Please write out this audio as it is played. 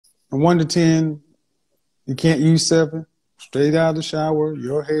From 1 to 10, you can't use 7. Straight out of the shower,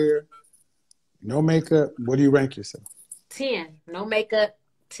 your hair, no makeup. What do you rank yourself? 10. No makeup.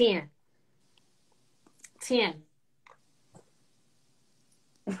 10. 10.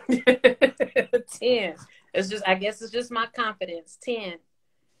 10. It's just, I guess it's just my confidence. 10.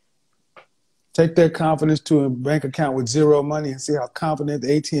 Take that confidence to a bank account with 0 money and see how confident the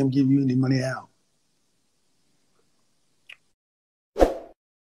ATM give you any money out.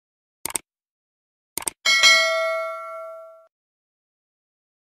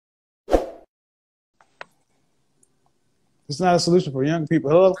 It's not a solution for young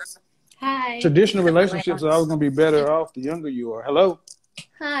people. Hello? Hi. Traditional relationships are always going to be better off the younger you are. Hello?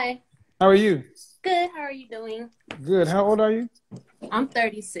 Hi. How are you? Good. How are you doing? Good. How old are you? I'm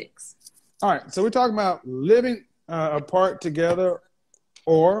 36. All right. So we're talking about living apart together,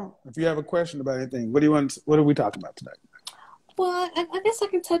 or if you have a question about anything, what are we talking about today? Well, I guess I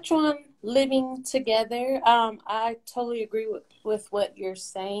can touch on living together. I totally agree with what you're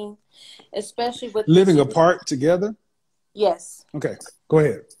saying, especially with living apart together. Yes. Okay, go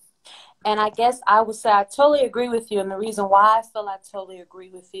ahead. And I guess I would say I totally agree with you. And the reason why I feel I totally agree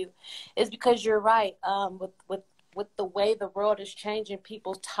with you is because you're right. With the way the world is changing,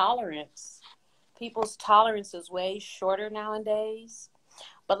 people's tolerance is way shorter nowadays.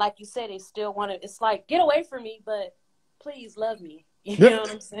 But like you said, they still want to. It's like, get away from me, but please love me. You know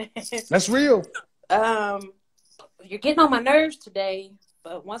what I'm saying? That's real. You're getting on my nerves today,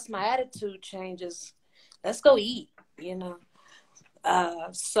 but once my attitude changes, let's go eat. You know.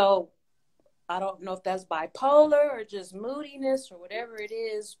 So I don't know if that's bipolar or just moodiness or whatever it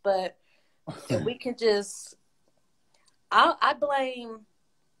is, but if we can just, I blame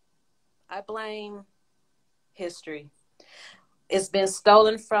history. It's been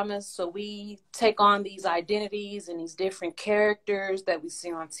stolen from us, so we take on these identities and these different characters that we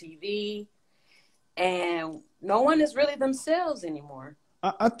see on TV, and no one is really themselves anymore.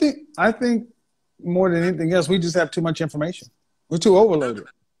 I think more than anything else, we just have too much information. We're too overloaded.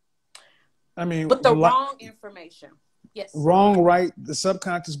 I mean, but the wrong information. Yes. Wrong, right. The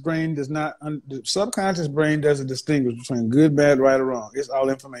subconscious brain does not. The subconscious brain doesn't distinguish between good, bad, right, or wrong. It's all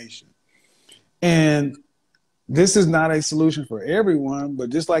information, and this is not a solution for everyone.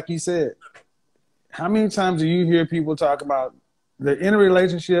 But just like you said, how many times do you hear people talk about they're in a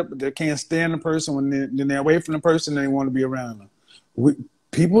relationship, but they can't stand the person when they're away from the person and they want to be around them?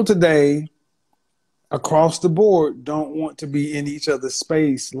 People today, across the board, don't want to be in each other's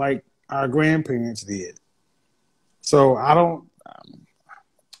space like our grandparents did. So I don't.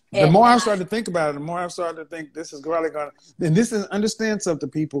 The more I started to think about it, the more I've started to think this is really going to. And this is, understand something,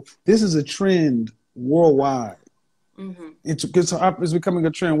 people. This is a trend worldwide. Mm-hmm. It's becoming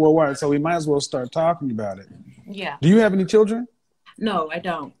a trend worldwide. So we might as well start talking about it. Yeah. Do you have any children? No, I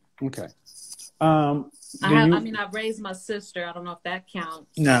don't. Okay. I've raised my sister. I don't know if that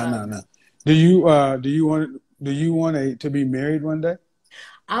counts. No. Do you want to be married one day?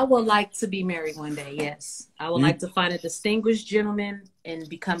 I would like to be married one day. Yes, I would like to find a distinguished gentleman and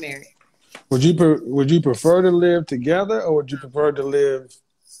become married. Would you prefer to live together, or would you prefer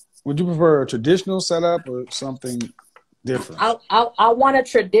a traditional setup or something different? I want a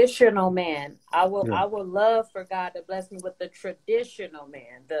traditional man. I would love for God to bless me with the traditional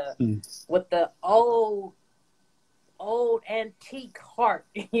man, with the old antique heart,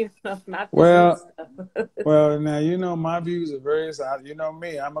 not well, now, my views are very, you know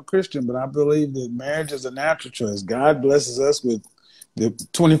me, I'm a Christian, but I believe that marriage is a natural choice. God blesses us with the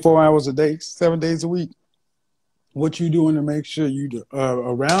 24 hours a day, 7 days a week. What you doing to make sure you are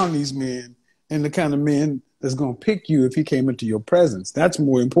around these men and the kind of men that's going to pick you if he came into your presence? That's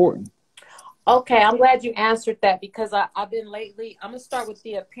more important. Okay, I'm glad you answered that, because I've been lately, I'm going to start with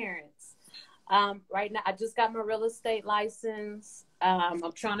the appearance. Right now, I just got my real estate license.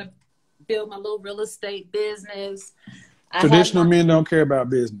 I'm trying to build my little real estate business. Traditional men don't care about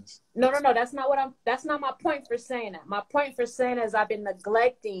business. No. That's not my point for saying that. My point for saying is I've been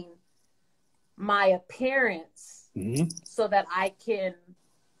neglecting my appearance so that I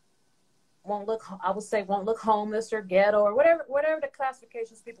won't look homeless or ghetto or whatever the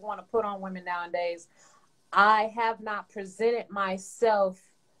classifications people want to put on women nowadays. I have not presented myself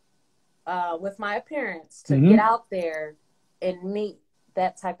with my appearance to get out there and meet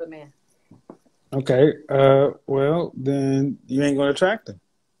that type of man. Okay. Well, then you ain't going to attract them.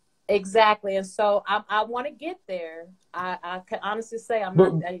 Exactly. And so I want to get there. I can honestly say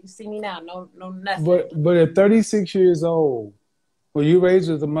you see me now, no nothing. But at 36 years old, were you raised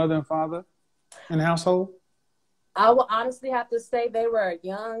as a mother and father in the household? I will honestly have to say they were a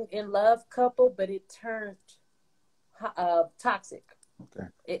young in love couple, but it turned toxic.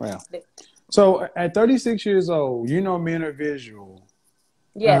 Okay. Well, so at 36 years old, you know men are visual.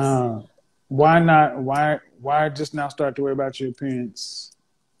 Yes. Why not? Why just now start to worry about your appearance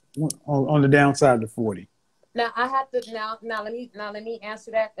on the downside to 40? Now I have to let me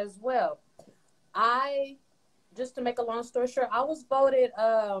answer that as well. I Just to make a long story short, I was voted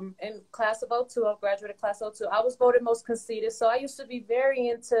in class of '02. I graduated class of '02. I was voted most conceited. So I used to be very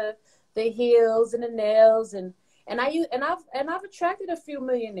into the heels and the nails I've attracted a few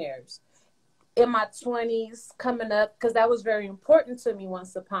millionaires in my 20s coming up because that was very important to me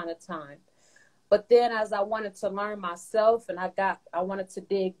once upon a time. But then as I wanted to learn myself and I wanted to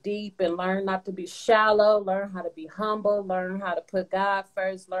dig deep and learn not to be shallow, learn how to be humble, learn how to put God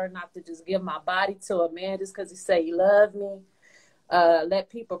first, learn not to just give my body to a man just because he say he loved me. Let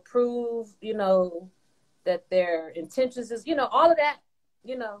people prove, that their intentions is, all of that,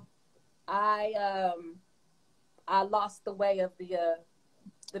 I lost the way of the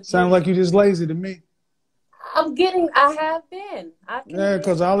Sounds like you just lazy to me. I have been. Yeah,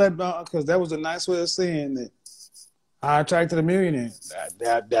 because that was a nice way of saying that I attracted a millionaire.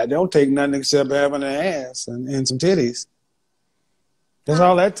 That don't take nothing except having an ass and some titties. That's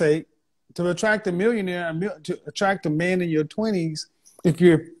all that take. To attract a millionaire, to attract a man in your 20s, if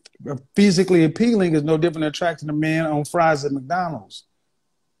you're physically appealing, is no different than attracting a man on fries at McDonald's.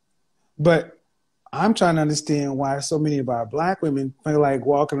 But I'm trying to understand why so many of our Black women feel like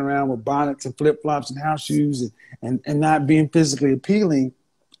walking around with bonnets and flip-flops and house shoes and not being physically appealing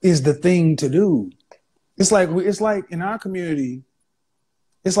is the thing to do. It's like in our community,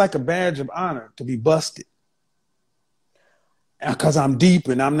 it's like a badge of honor to be busted. Because I'm deep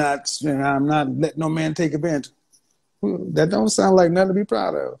and I'm not letting no man take advantage. That don't sound like nothing to be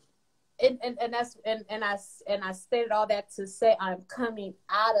proud of. I stated all that to say I'm coming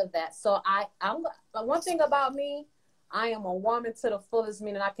out of that. So I'm one thing about me, I am a woman to the fullest,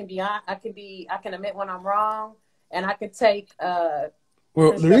 meaning I can admit when I'm wrong, and I can take. Well,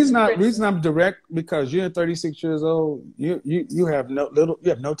 the reason I'm direct because you're 36 years old. You have no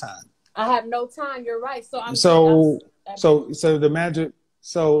time. I have no time. You're right. So the magic.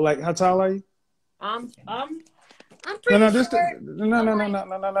 So like, how tall are you? I'm pretty sure.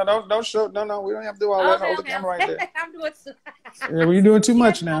 No, don't show. No, we don't have to do all that. Hold the camera right there. I'm doing yeah, well, you're doing too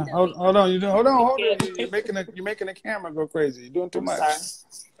much now. Hold on. Hold on. You're making the camera go crazy. You're doing too much. Sorry.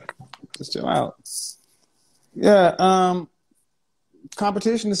 Just chill out. Yeah.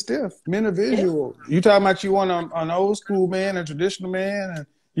 Competition is stiff. Men are visual. Yeah. You talking about you want an old school man, a traditional man, and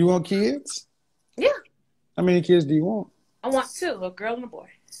you want kids? Yeah. How many kids do you want? I want 2, a girl and a boy.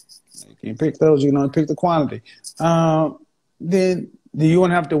 You can't pick those. You can only pick the quantity. Then do you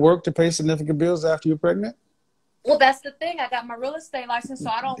want to have to work to pay significant bills after you're pregnant? Well, that's the thing. I got my real estate license, so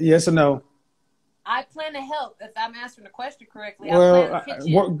I don't. Yes or no? I plan to help. If I'm answering the question correctly, well, I plan to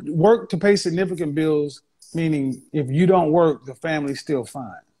pitch in. Work to pay significant bills, meaning if you don't work, the family's still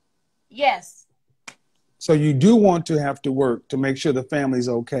fine. Yes. So you do want to have to work to make sure the family's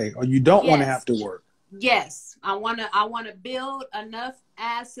okay, or you don't want to have to work. Yes, I wanna build enough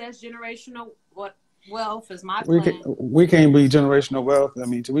assets, generational wealth is my plan. We can't be generational wealth. I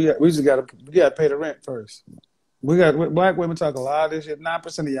mean, we just gotta pay the rent first. Black women talk a lot of this shit.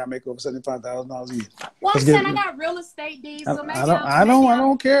 9% of y'all make over $75,000 a year. Well, I'm saying I got real estate deeds, so maybe I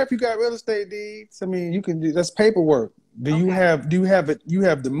don't care if you got real estate deeds. I mean, you can do that's paperwork. You have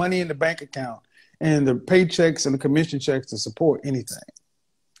the money in the bank account and the paychecks and the commission checks to support anything?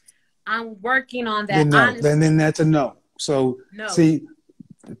 I'm working on that. Then that's a no. So see,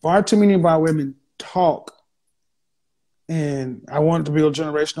 far too many of our women talk, and I want to build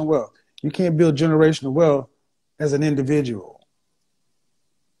generational wealth. You can't build generational wealth as an individual.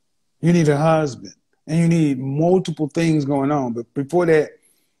 You need a husband, and you need multiple things going on. But before that,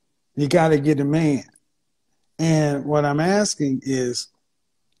 you got to get a man. And what I'm asking is,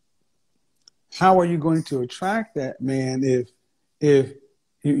 how are you going to attract that man if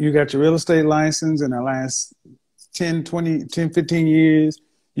you got your real estate license in the last 10, 15 years,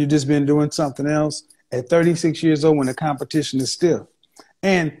 you've just been doing something else at 36 years old when the competition is stiff.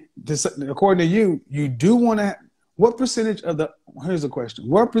 And according to you, you do want to, here's the question,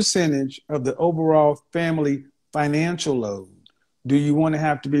 what percentage of the overall family financial load do you want to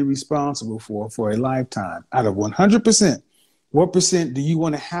have to be responsible for a lifetime? Out of 100%, what percent do you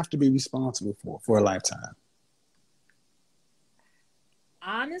want to have to be responsible for a lifetime?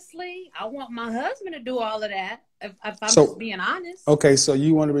 Honestly, I want my husband to do all of that. If I'm just being honest. Okay, so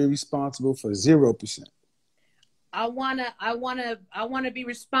you want to be responsible for 0%. I wanna be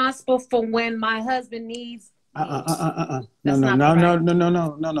responsible for when my husband needs. No.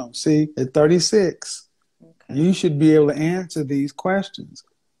 See, at 36, You should be able to answer these questions.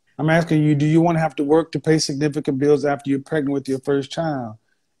 I'm asking you, do you want to have to work to pay significant bills after you're pregnant with your first child?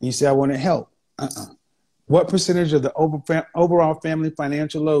 And you say, I want to help. What percentage of the overall family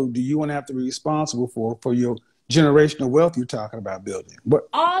financial load do you want to have to be responsible for your generational wealth you're talking about building? What?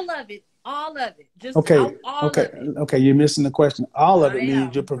 All of it. All of it. Just okay, all okay, of it. okay. You're missing the question. All of it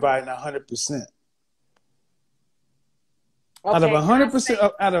means you're providing 100%. Okay, out of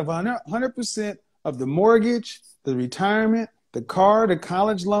 100%, out of 100% of the mortgage, the retirement, the car, the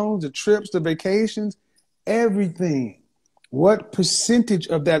college loans, the trips, the vacations, everything. What percentage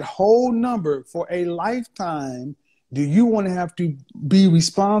of that whole number for a lifetime do you want to have to be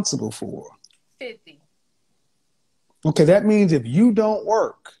responsible for? 50. Okay, that means if you don't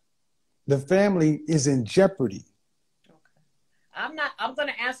work, the family is in jeopardy. Okay. I'm going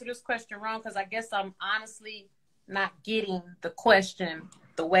to answer this question wrong because I guess I'm honestly not getting the question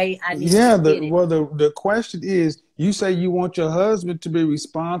the way I need to get it. Well, the question is, you say you want your husband to be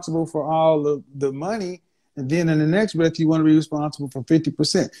responsible for all of the money, and then in the next breath, you want to be responsible for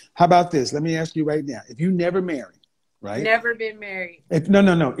 50%. How about this? Let me ask you right now. If you never marry, right? Never been married.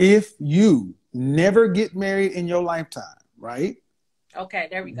 No. If you never get married in your lifetime, right? Okay,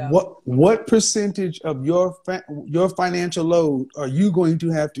 there we go. What percentage of your financial load are you going to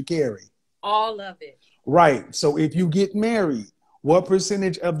have to carry? All of it. Right. So if you get married, what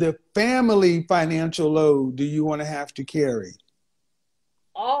percentage of the family financial load do you want to have to carry?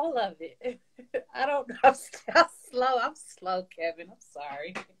 All of it. I don't know. I'm slow, Kevin. I'm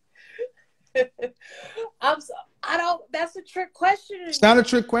sorry. That's a trick question. It's not a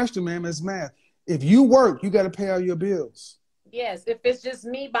trick question, ma'am. It's math. If you work, you got to pay all your bills. Yes, if it's just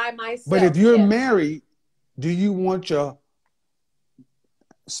me by myself. But if you're married, do you want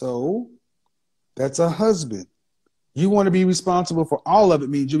so that's a husband. You want to be responsible for all of it,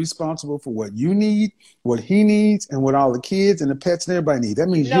 means you're responsible for what you need, what he needs, and what all the kids and the pets and everybody need. That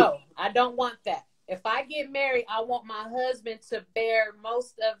means I don't want that. If I get married, I want my husband to bear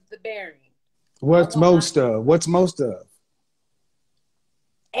most of the bearing. What's most of?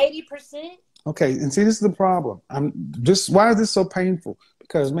 80%. Okay, and see, this is the problem. Why is this so painful?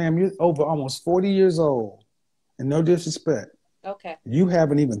 Because, ma'am, you're over almost 40 years old, and no disrespect. Okay. You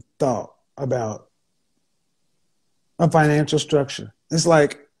haven't even thought about a financial structure. It's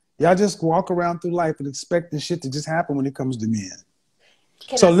like y'all just walk around through life and expecting shit to just happen when it comes to men.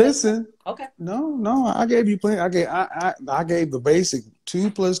 Listen. Okay. No, I gave you plenty. I gave the basic 2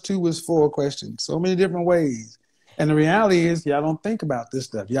 + 2 is 4 questions. So many different ways. And the reality is y'all don't think about this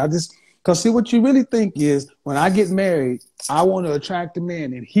stuff. Y'all just, because see, what you really think is, when I get married, I want to attract a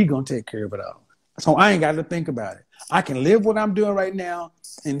man and he gonna take care of it all. So I ain't got to think about it. I can live what I'm doing right now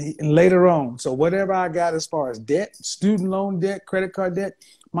and later on. So whatever I got as far as debt, student loan debt, credit card debt,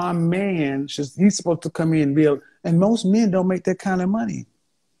 my man, he's supposed to come in and build. And most men don't make that kind of money.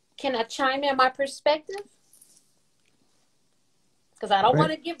 Can I chime in my perspective? Because I don't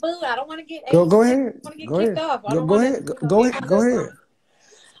want to get booed. I don't want to get go ahead. I want to get kicked off. Go ahead.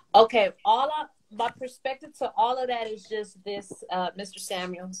 Okay, my perspective to all of that is just this, Mr.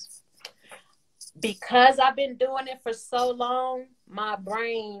 Samuels. Because I've been doing it for so long, my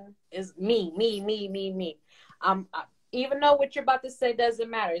brain is me. Even though what you're about to say doesn't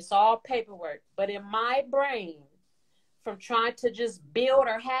matter, it's all paperwork. But in my brain, from trying to just build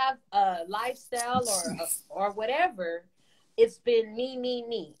or have a lifestyle or whatever, it's been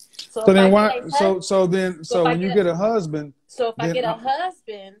me. So then why? So when you get a husband. So if I get a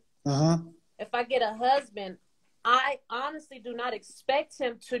husband, if I get a husband, I honestly do not expect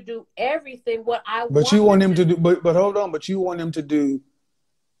him to do everything what I want. But you want him to do. But hold on. But you want him to do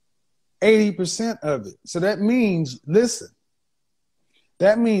 80% of it. So that means, listen.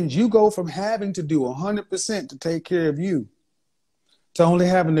 That means you go from having to do 100% to take care of you to only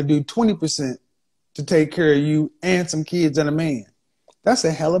having to do 20% to take care of you and some kids and a man. That's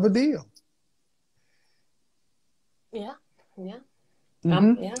a hell of a deal. Yeah.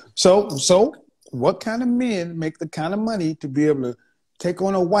 Mm-hmm. Yeah. So what kind of men make the kind of money to be able to take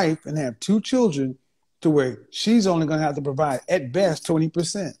on a wife and have 2 children to where she's only going to have to provide at best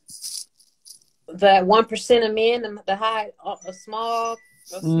 20%? That 1% of men, a small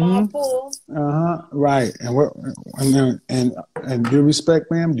pool. Right. And due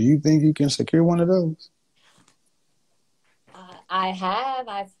respect, ma'am, do you think you can secure one of those? I have.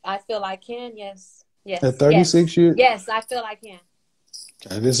 I feel I can. Yes. At 36 years. Yes, I feel I can.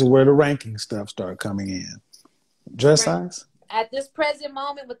 Okay, this is where the ranking stuff start coming in. Dress size? At this present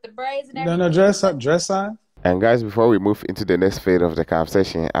moment with the braids and everything. No, dress size. And guys, before we move into the next phase of the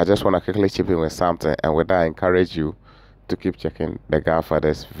conversation, I just want to quickly chip in with something. And with that, I encourage you to keep checking the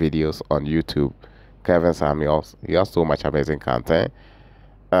Godfather's videos on YouTube. Kevin Samuels. He has so much amazing content,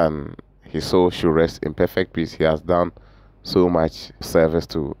 and his soul should rest in perfect peace. He has done so much service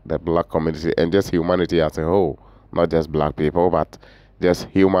to the black community and just humanity as a whole, not just black people, but just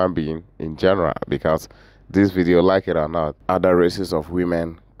human being in general. Because this video, like it or not, other races of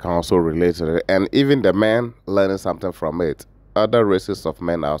women can also relate to it, and even the men learning something from it. Other races of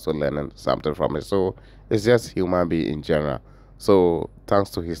men are also learning something from it. So it's just human being in general. So thanks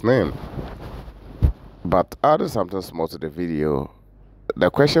to his name. But adding something small to the video, the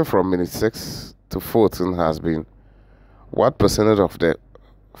question from minute 6 to 14 has been, what percentage of the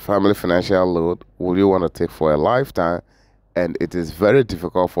family financial load would you want to take for a lifetime? And it is very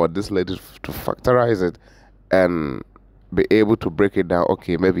difficult for this lady to factorize it and be able to break it down.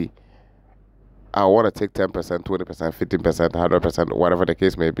 Okay, maybe I want to take 10%, 20%, 15%, 100%, whatever the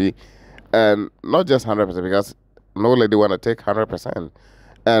case may be. And not just 100%, because no lady want to take 100%.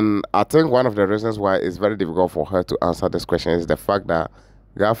 And I think one of the reasons why it's very difficult for her to answer this question is the fact that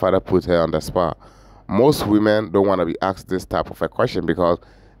Godfather put her on the spot. Most women don't want to be asked this type of a question because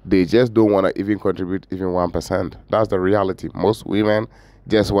they just don't want to even contribute even 1%. That's the reality. Most women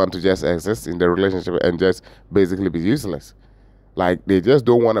just want to just exist in the relationship and just basically be useless. Like, they just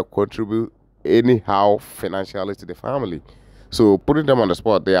don't want to contribute anyhow financially to the family. So putting them on the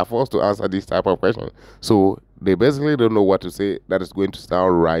spot, they are forced to answer this type of question. So they basically don't know what to say that is going to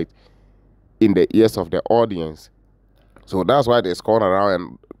sound right in the ears of the audience. So that's why they scorn around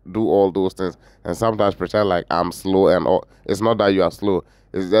and do all those things and sometimes pretend like I'm slow and all. It's not that you are slow.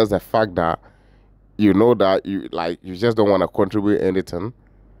 It's just the fact that you know that you just don't want to contribute anything.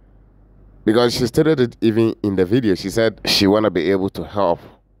 Because she stated it even in the video. She said she want to be able to help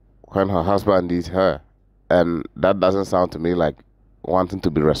when her husband needs her. And that doesn't sound to me like wanting to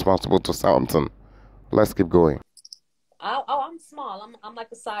be responsible to something. Let's keep going. I'm small. I'm like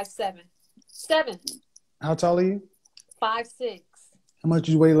a size 7. 7. How tall are you? 5'6". How much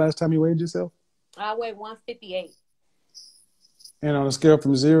did you weigh last time you weighed yourself? I weigh 158. And on a scale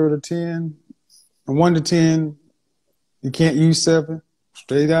from 0 to 10, from 1 to 10, you can't use 7.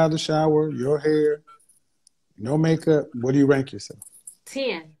 Straight out of the shower, your hair, no makeup. What do you rank yourself?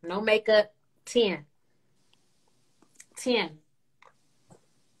 10. No makeup. 10. 10.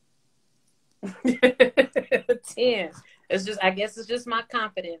 10. I guess it's just my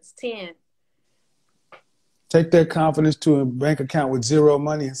confidence. 10. Take that confidence to a bank account with 0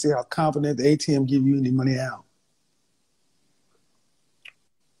 money and see how confident the ATM give you any money out.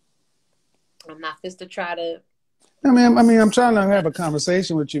 I'm not just to try to. I mean, I'm trying to have a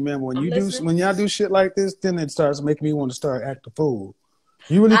conversation with you, man. When listening. When y'all do shit like this, then it starts making me want to start act a fool.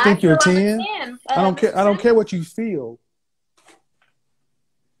 You really think you're a 10? I don't care. I don't care what you feel.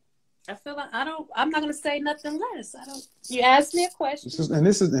 I feel like I'm not gonna say nothing less. You asked me a question.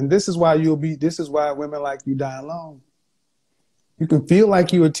 This is why women like you die alone. You can feel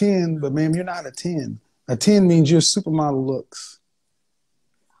like you're a 10, but ma'am, you're not a 10. A 10 means you're supermodel looks.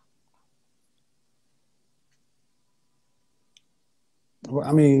 Well,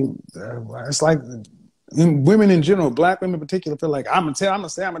 I mean, it's like women in general, black women in particular, feel like I'm gonna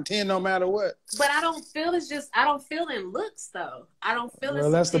say I'm a 10 no matter what. But I don't feel in looks though. I don't feel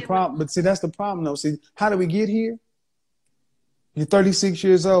Well, that's the problem. But see, that's the problem though. See, how do we get here? You're 36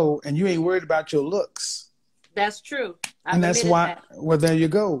 years old and you ain't worried about your looks. That's true. And that's why, well, there you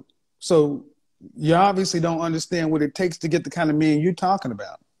go. So you obviously don't understand what it takes to get the kind of man you're talking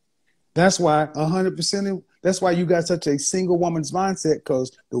about. That's why 100%, that's why you got such a single woman's mindset,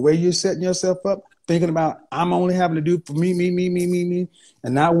 because the way you're setting yourself up, thinking about I'm only having to do for me,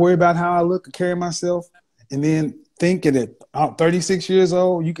 and not worry about how I look and carry myself, and then thinking that I'm 36 years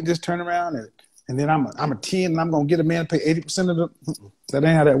old, you can just turn around and then I'm a 10 and I'm going to get a man to pay 80% of the, that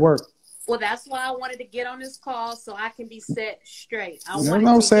ain't how that works. Well, that's why I wanted to get on this call so I can be set straight. There's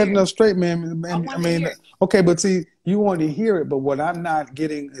no setting up straight, man. I mean, okay, but see, you want to hear it, but what I'm not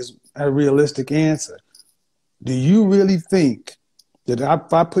getting is a realistic answer. Do you really think that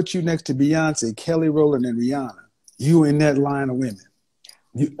if I put you next to Beyonce, Kelly Rowland, and Rihanna, you in that line of women?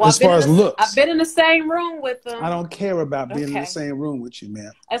 As far as looks, I've been in the same room with them. I don't care about being in the same room with you,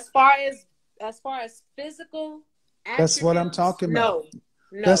 man. As far as physical, that's what I'm talking about. No.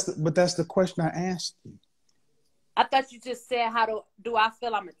 That's the question I asked you. I thought you just said, how do I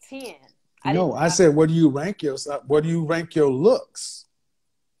feel I'm a 10? I said, what do you rank yourself? What do you rank your looks?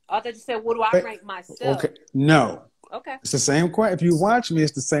 I thought you said, what do I rank myself? Okay, no. Okay. It's the same question. If you watch me,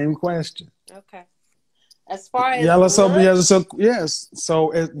 it's the same question. Okay. As far as yes.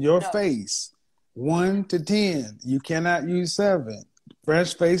 So at your face, 1 to 10, you cannot use 7.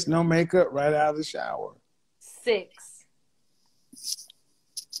 Fresh face, no makeup, right out of the shower. 6.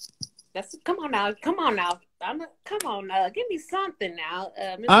 Come on now. Come on now. Come on now. Give me something now.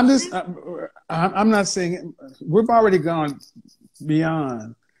 I'm just. I'm not saying we've already gone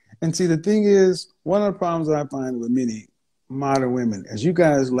beyond. And see, the thing is, one of the problems I find with many modern women is you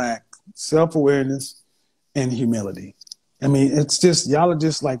guys lack self-awareness and humility. I mean, it's just y'all are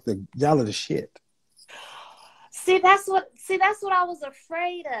just like y'all are the shit. See, that's what I was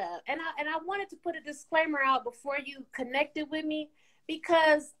afraid of. And I wanted to put a disclaimer out before you connected with me,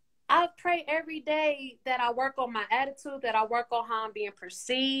 because I pray every day that I work on my attitude, that I work on how I'm being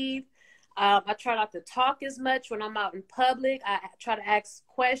perceived. I try not to talk as much when I'm out in public. I try to ask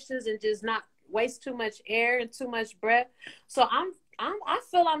questions and just not waste too much air and too much breath. So I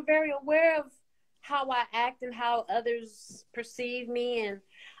feel I'm very aware of how I act and how others perceive me, and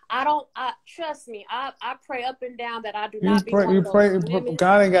trust me. I pray up and down that I do not be one of those women.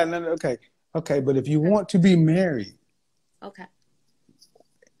 God ain't got nothing. Okay, but if you want to be married, okay,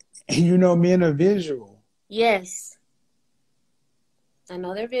 and you know men are visual. Yes, I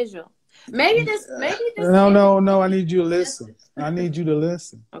know they're visual. Maybe this. No. I need you to listen. I need you to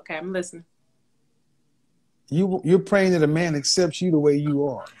listen. Okay, I'm listening. You're praying that a man accepts you the way you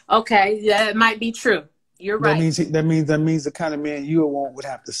are. Okay, yeah, it might be true. You're right. That means the kind of man you want would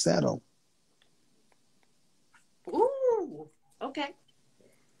have to settle. Ooh, okay.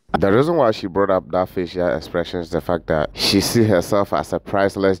 The reason why she brought up that facial expression is the fact that she sees herself as a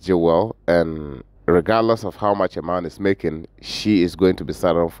priceless jewel, and regardless of how much a man is making, she is going to be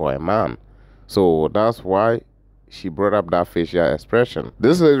settled for a man. So that's why she brought up that facial expression.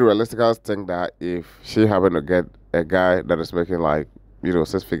 This lady realistically think that if she happen to get a guy that is making like,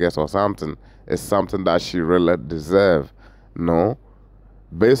 6 figures or something, it's something that she really deserve. No.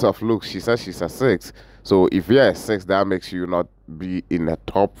 Based off looks, she says she's a 6. So if you're a 6, that makes you not be in the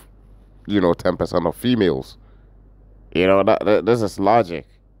top, 10% of females. This is logic.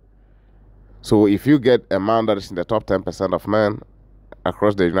 So if you get a man that is in the top 10% of men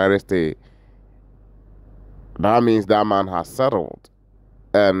across the United States, that means that man has settled.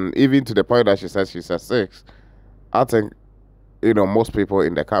 And even to the point that she says she's a 6, I think, most people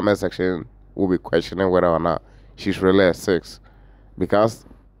in the comment section will be questioning whether or not she's really a 6. Because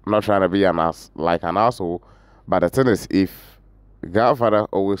I'm not trying to be an asshole, but the thing is, if Godfather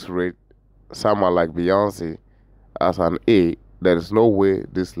always rate someone like Beyonce as an A, there is no way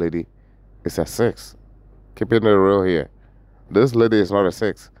this lady is a 6. Keeping it real here. This lady is not a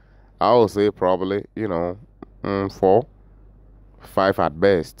 6. I would say probably, 4, 5 at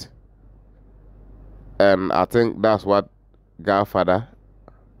best. And I think that's what Godfather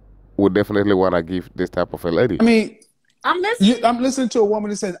would definitely want to give this type of a lady. I mean, I'm listening. I'm listening to a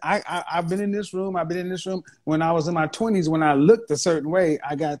woman that says, I've been in this room. I've been in this room when I was in my 20s. When I looked a certain way,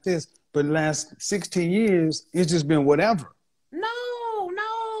 I got this. But the last 16 years, it's just been whatever. No,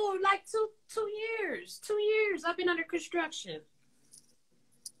 like two years. 2 years. I've been under construction.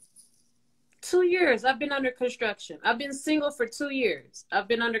 2 years. I've been under construction. I've been single for 2 years. I've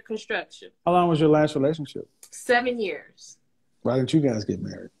been under construction. How long was your last relationship? 7 years. Why didn't you guys get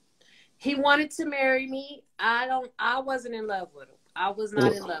married? He wanted to marry me. I wasn't in love with him. I was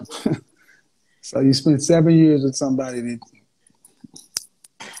not in love with him. So you spent 7 years with somebody that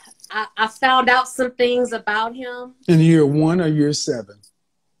I found out some things about him. In year 1 or year 7?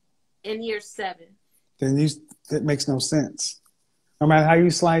 In year 7. Then that makes no sense. No matter how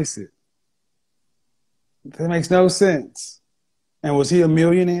you slice it. That makes no sense. And was he a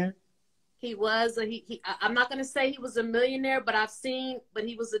millionaire? He was. I'm not going to say he was a millionaire, but but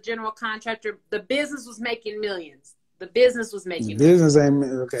he was a general contractor. The business was making millions. The business was making business ain't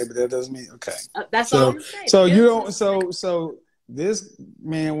okay, but that doesn't mean okay. That's all I'm saying. So you don't. So this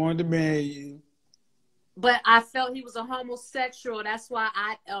man wanted to marry you, but I felt he was a homosexual. That's why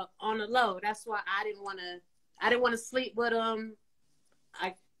on the low. That's why I didn't want to sleep with him.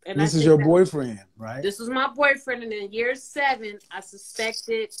 This is your boyfriend, right? This was my boyfriend, and in year 7, I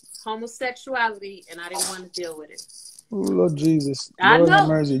suspected homosexuality, and I didn't want to deal with it. Oh, Lord Jesus, Lord have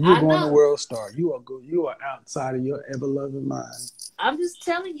mercy. You're going to World Star. You are good. You are outside of your ever-loving mind. I'm just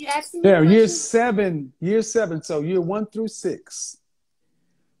telling you. Asking me. Yeah, year 7. So year 1 through 6.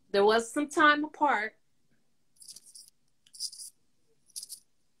 There was some time apart.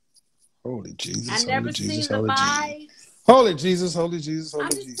 Holy Jesus! I never seen the vibes. Holy Jesus, holy Jesus, holy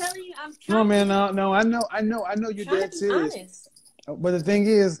Jesus. I'm just telling you, I'm trying. No, man, no, I know you're dead serious. Honest. But the thing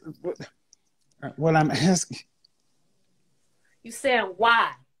is, what I'm asking. You said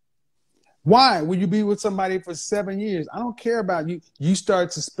why? Why would you be with somebody for 7 years? I don't care about you. You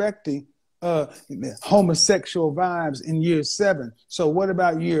start suspecting homosexual vibes in year 7. So what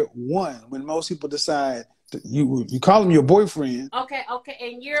about year 1 when most people decide You call him your boyfriend. Okay.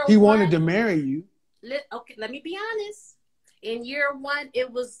 In year he one, wanted to marry you. Let me be honest. In year one,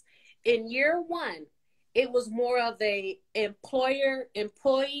 it was more of a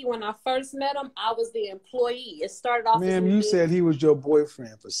employer-employee. When I first met him, I was the employee. It started off Ma'am, you said he was your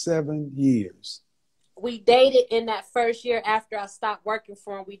boyfriend for 7 years. We dated in that first year after I stopped working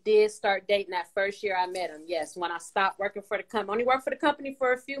for him. We did start dating that first year I met him. Yes, when I stopped working for the company. Only worked for the company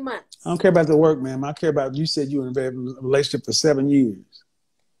for a few months. I don't care about the work, ma'am. I care about, you said you were in a relationship for 7 years.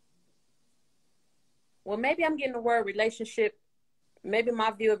 Well, maybe I'm getting the word relationship. Maybe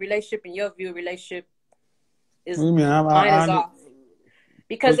my view of relationship and your view of relationship is off.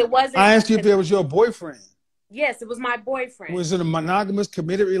 Because it wasn't. I asked you if it was your boyfriend. Yes, it was my boyfriend. Was it a monogamous,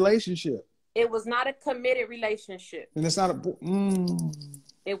 committed relationship? It was not a committed relationship. And it's not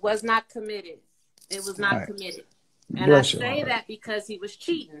It was not committed. It was not committed. And I say that because he was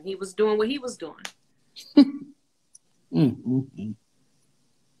cheating. He was doing what he was doing.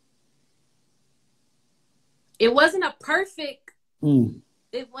 It wasn't a perfect.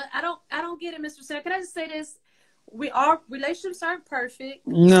 It was. I don't get it, Mr. Senator. Can I just say this? Our relationships aren't perfect.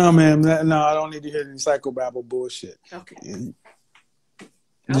 No, ma'am. No, I don't need to hear any psychobabble bullshit. Okay.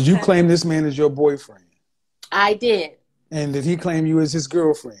 Did you claim this man as your boyfriend? I did. And did he claim you as his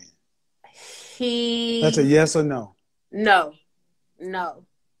girlfriend? That's a yes or no? No.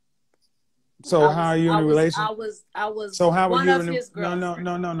 So how are you in a relationship? I was so how one are you of in his girlfriends.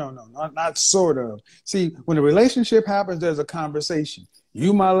 No. Not sort of. See, when a relationship happens, there's a conversation.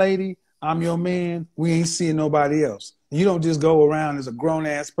 You, my lady, I'm your man. We ain't seeing nobody else. You don't just go around as a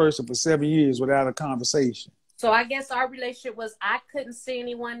grown-ass person for 7 years without a conversation. So I guess our relationship was I couldn't see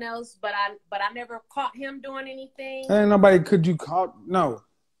anyone else, but I never caught him doing anything. Ain't nobody could you call? No.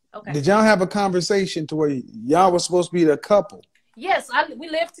 Okay. Did y'all have a conversation to where y'all were supposed to be the couple? Yes, we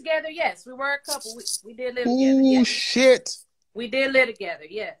lived together. Yes, we were a couple. We did live together. Yes. Shit. We did live together.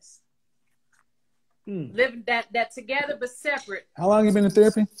 Yes. Living that together but separate. How long you been in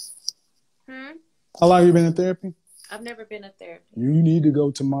therapy? How long you been in therapy? I've never been in therapy. You need to go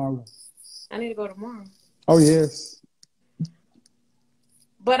tomorrow. I need to go tomorrow. Oh yes.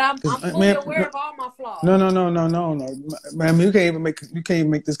 But I'm fully aware of all my flaws. No. Man, you can't even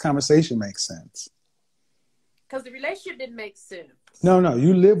make this conversation make sense. Because the relationship didn't make sense. No,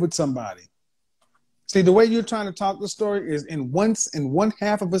 you live with somebody. See, the way you're trying to talk the story is in one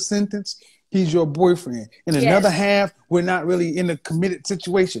half of a sentence, he's your boyfriend. In another half, we're not really in a committed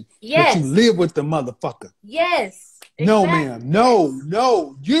situation. Yes. But you live with the motherfucker. Yes. Exactly. No, ma'am.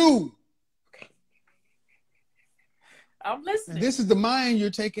 No, you. I'm listening. And this is the mind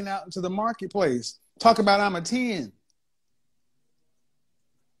you're taking out into the marketplace. Talk about I'm a 10.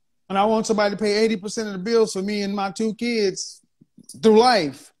 And I want somebody to pay 80% of the bills for me and my 2 kids through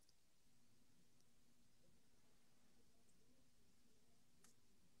life.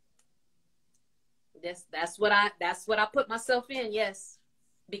 That's what I put myself in. Yes,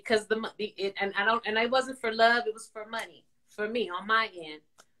 because and it wasn't for love. It was for money for me on my end.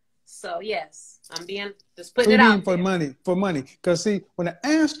 So yes, I'm just putting it out for money. Because see, when I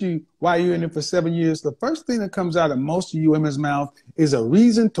asked you why you're in it for 7 years, the first thing that comes out of most of you women's mouth is a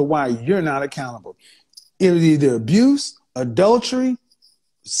reason to why you're not accountable. It was either abuse, adultery,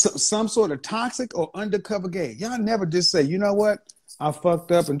 some sort of toxic or undercover gay. Y'all never just say, you know what? I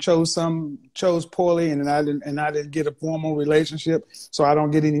fucked up and chose poorly, and I didn't get a formal relationship, so I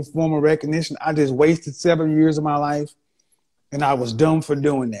don't get any formal recognition. I just wasted 7 years of my life, and I was dumb for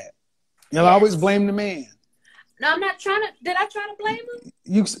doing that. You'll always blame the man. No, I'm not trying to. Did I try to blame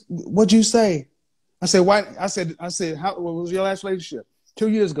him? What'd you say? I said, why? I said, what was your last relationship? 2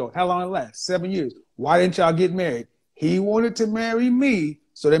 years ago. How long it last? 7 years. Why didn't y'all get married? He wanted to marry me,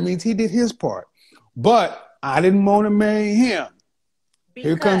 so that means he did his part. But I didn't want to marry him.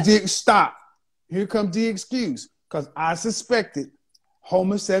 Here comes the excuse. Because I suspected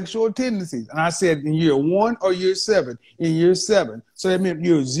homosexual tendencies. And I said in year 1 or year 7. In year 7. So that meant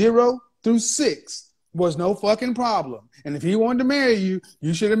year 0 through 6 was no fucking problem. And if he wanted to marry you,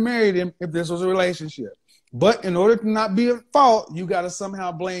 you should have married him if this was a relationship. But in order to not be at fault, you got to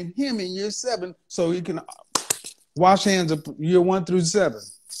somehow blame him in year 7 so he can wash hands of year 1 through 7.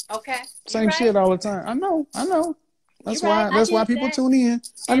 Okay. Same shit all the time. I know. That's why people tune in.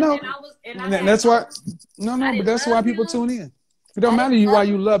 I know. That's why. But that's why people tune in. It don't matter why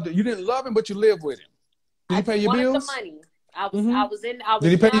you loved it. You didn't love him, but you lived with him. Did he pay your bills? The money. I was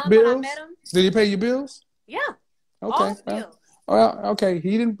Did he pay your bills? I met him. Did he pay your bills? Yeah. Okay. Well, okay.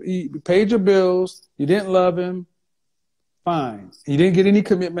 He paid your bills. You didn't love him. Fine. You didn't get any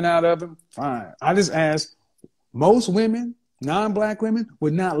commitment out of him. Fine. I just asked. Most women Non-black women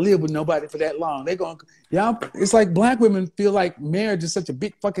would not live with nobody for that long. They're going, y'all, it's like black women feel like marriage is such a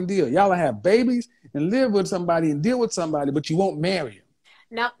big fucking deal. Y'all will have babies and live with somebody and deal with somebody, but you won't marry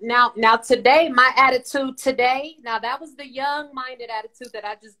them. Now today, my attitude today, now that was the young-minded attitude that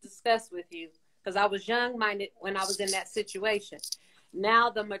I just discussed with you, because I was young-minded when I was in that situation.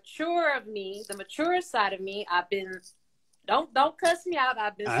 Now the mature of me, the mature side of me, I've been, don't cuss me out.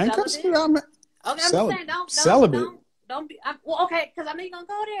 I've been I ain't celibate. you out, man. Okay, I'm just saying, celibate. Don't be, well, okay, because I know you're going to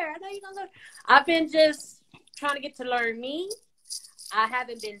go there. I know you're going to go there. I've been just trying to get to learn me. I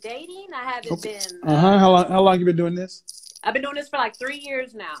haven't been dating. I haven't been. How long you been doing this? I've been doing this for like 3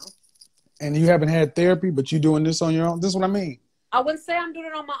 years now. And you haven't had therapy, but you doing this on your own? This is what I mean. I wouldn't say I'm doing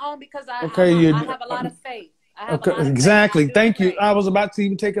it on my own because I have a lot of faith. Exactly. Thank you. I was about to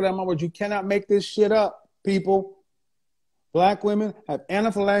even take it out of my words. You cannot make this shit up, people. Black women have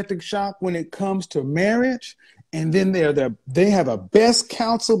anaphylactic shock when it comes to marriage, and then they have a best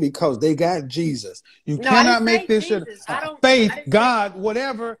counsel because they got Jesus. You cannot make this shit up. Faith, God,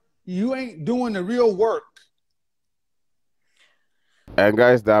 whatever. You ain't doing the real work. And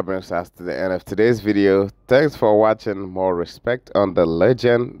guys, that brings us to the end of today's video. Thanks for watching. More respect on the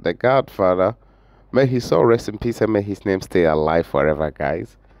legend, the Godfather. May his soul rest in peace and may his name stay alive forever,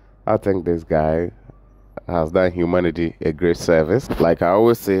 guys. I think this guy has done humanity a great service. Like I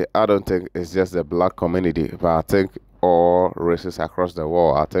always say, I don't think it's just the black community, but I think all races across the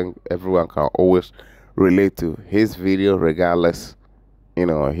world, I think everyone can always relate to his video regardless. You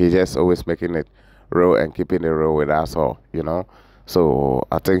know, he's just always making it real and keeping it real with us all, you know. So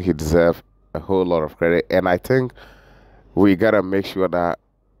I think he deserves a whole lot of credit, and I think we gotta make sure that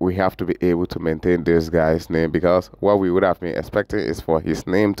we have to be able to maintain this guy's name, because what we would have been expecting is for his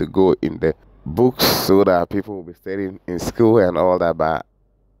name to go in the books so that people will be studying in school and all that, but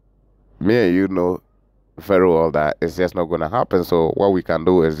me and you know very well that it's just not going to happen. So what we can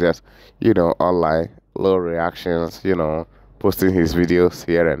do is just, you know, online little reactions, you know, posting his videos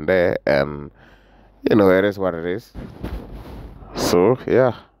here and there, and you know, it is what it is. So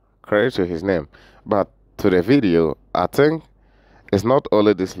yeah, credit to his name. But to the video, I think it's not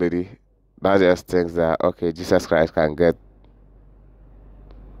only this lady that just thinks that, okay, Jesus Christ can get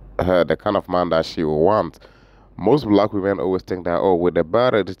her the kind of man that she will want. Most black women always think that, oh, with the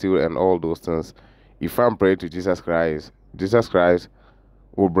bad attitude and all those things, if I'm praying to Jesus Christ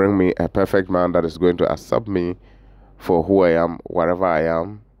will bring me a perfect man that is going to accept me for who I am, whatever I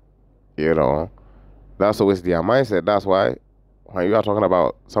am. You know, that's always their mindset. That's why when you are talking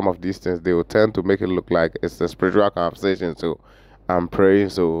about some of these things, they will tend to make it look like it's a spiritual conversation. So I'm praying,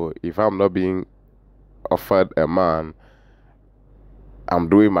 so if I'm not being offered a man, I'm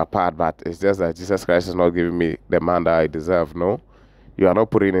doing my part, but it's just that Jesus Christ is not giving me the man that I deserve. No, you are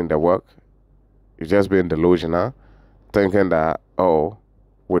not putting in the work. You're just being delusional, thinking that, oh,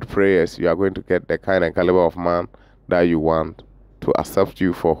 with prayers, you are going to get the kind and caliber of man that you want to accept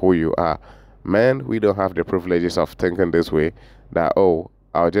you for who you are. Men, we don't have the privileges of thinking this way, that, oh,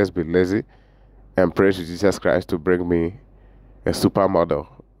 I'll just be lazy and pray to Jesus Christ to bring me a supermodel.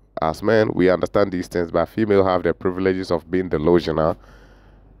 As men, we understand these things, but females have the privileges of being delusional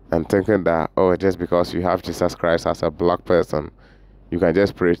and thinking that, oh, just because you have Jesus Christ as a black person, you can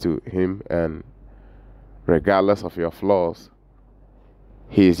just pray to him, and regardless of your flaws,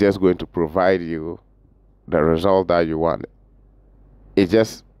 he is just going to provide you the result that you want. It's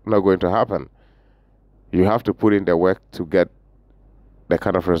just not going to happen. You have to put in the work to get the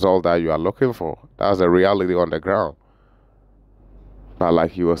kind of result that you are looking for. That's the reality on the ground. But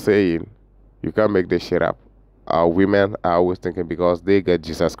like you were saying, you can't make this shit up. Our women are always thinking because they get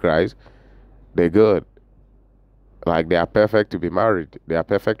Jesus Christ, they're good. Like they are perfect to be married. They are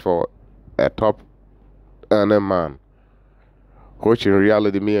perfect for a top earning man. Which in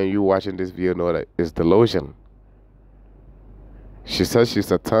reality, me and you watching this video know that is delusion. She says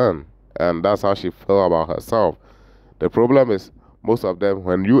she's a 10, and that's how she feel about herself. The problem is, most of them,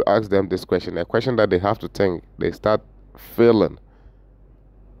 when you ask them this question, a question that they have to think, they start feeling.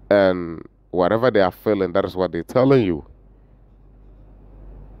 And whatever they are feeling, that is what they're telling you.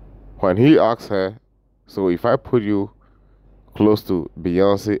 When he asks her, so if I put you close to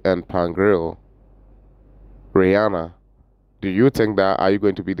Beyonce and Pangreal, Rihanna, do you think that are you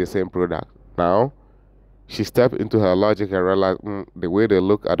going to be the same product? Now, she stepped into her logic and realized, the way they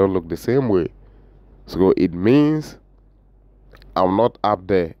look, I don't look the same way. So it means I'm not up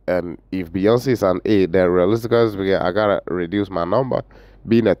there. And if Beyonce is an 8, then realistically speaking, I gotta reduce my number,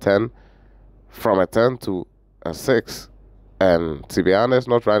 being a 10, from a 10 to a 6. And to be honest,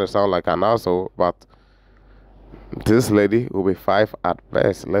 not trying to sound like an asshole, but this lady will be 5 at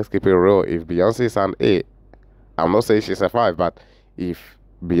best. Let's keep it real. If Beyonce is an 8, I'm not saying she's a 5, but if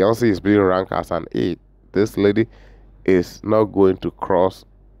Beyonce is being ranked as an 8, this lady is not going to cross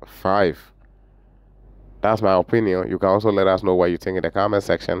 5. That's my opinion. You can also let us know what you think in the comment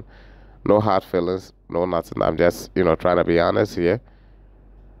section. No hard feelings, no nothing. I'm just, trying to be honest here.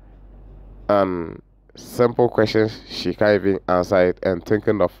 Simple questions, she can't even answer it, and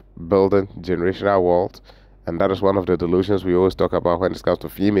thinking of building generational wealth. And that is one of the delusions we always talk about when it comes to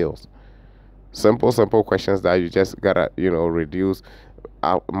females. Simple questions that you just gotta, reduce,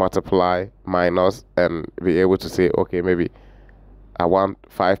 multiply, minus, and be able to say, okay, maybe I want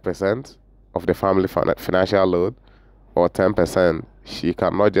 5% of the family financial load, or 10%. She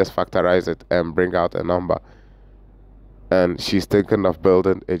cannot just factorize it and bring out a number. And she's thinking of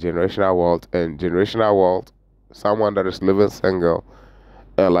building a generational wealth. And generational wealth, someone that is living single.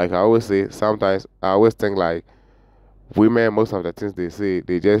 Like I always say, sometimes I always think like women, most of the things they say,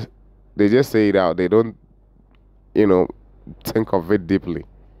 they just say it out. They don't, think of it deeply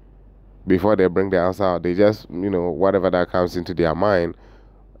before they bring the answer out. They just, whatever that comes into their mind,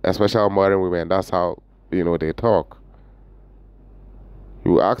 especially modern women, that's how, they talk.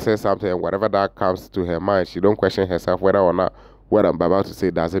 You ask her something, and whatever that comes to her mind, she don't question herself whether or not what I'm about to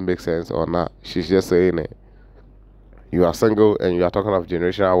say doesn't make sense or not. She's just saying it. You are single and you are talking of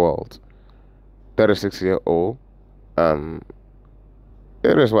generational wealth. 36-year-old.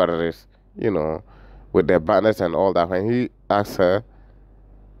 It is what it is. With the bonnets and all that. When he asked her,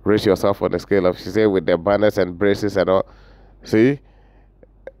 rate yourself on the scale of, she said with the bonnets and braces and all. See?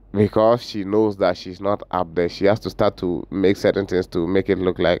 Because she knows that she's not up there, she has to start to make certain things to make it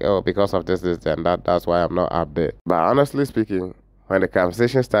look like, oh, because of this and that, that's why I'm not up there. But honestly speaking, when the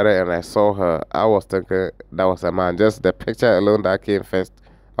conversation started and I saw her, I was thinking that was a man. Just the picture alone that came first,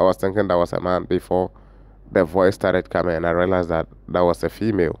 I was thinking that was a man before the voice started coming, and I realized that that was a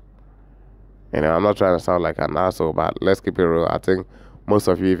female. I'm not trying to sound like an asshole, but let's keep it real. I think most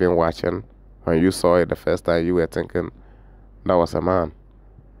of you even watching, when you saw it the first time, you were thinking that was a man.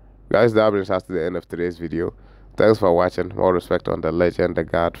 Guys, that brings us to the end of today's video. Thanks for watching. More respect on the legend, the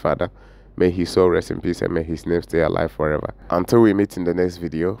Godfather. May his soul rest in peace and may his name stay alive forever. Until we meet in the next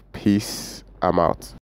video, peace. I'm out.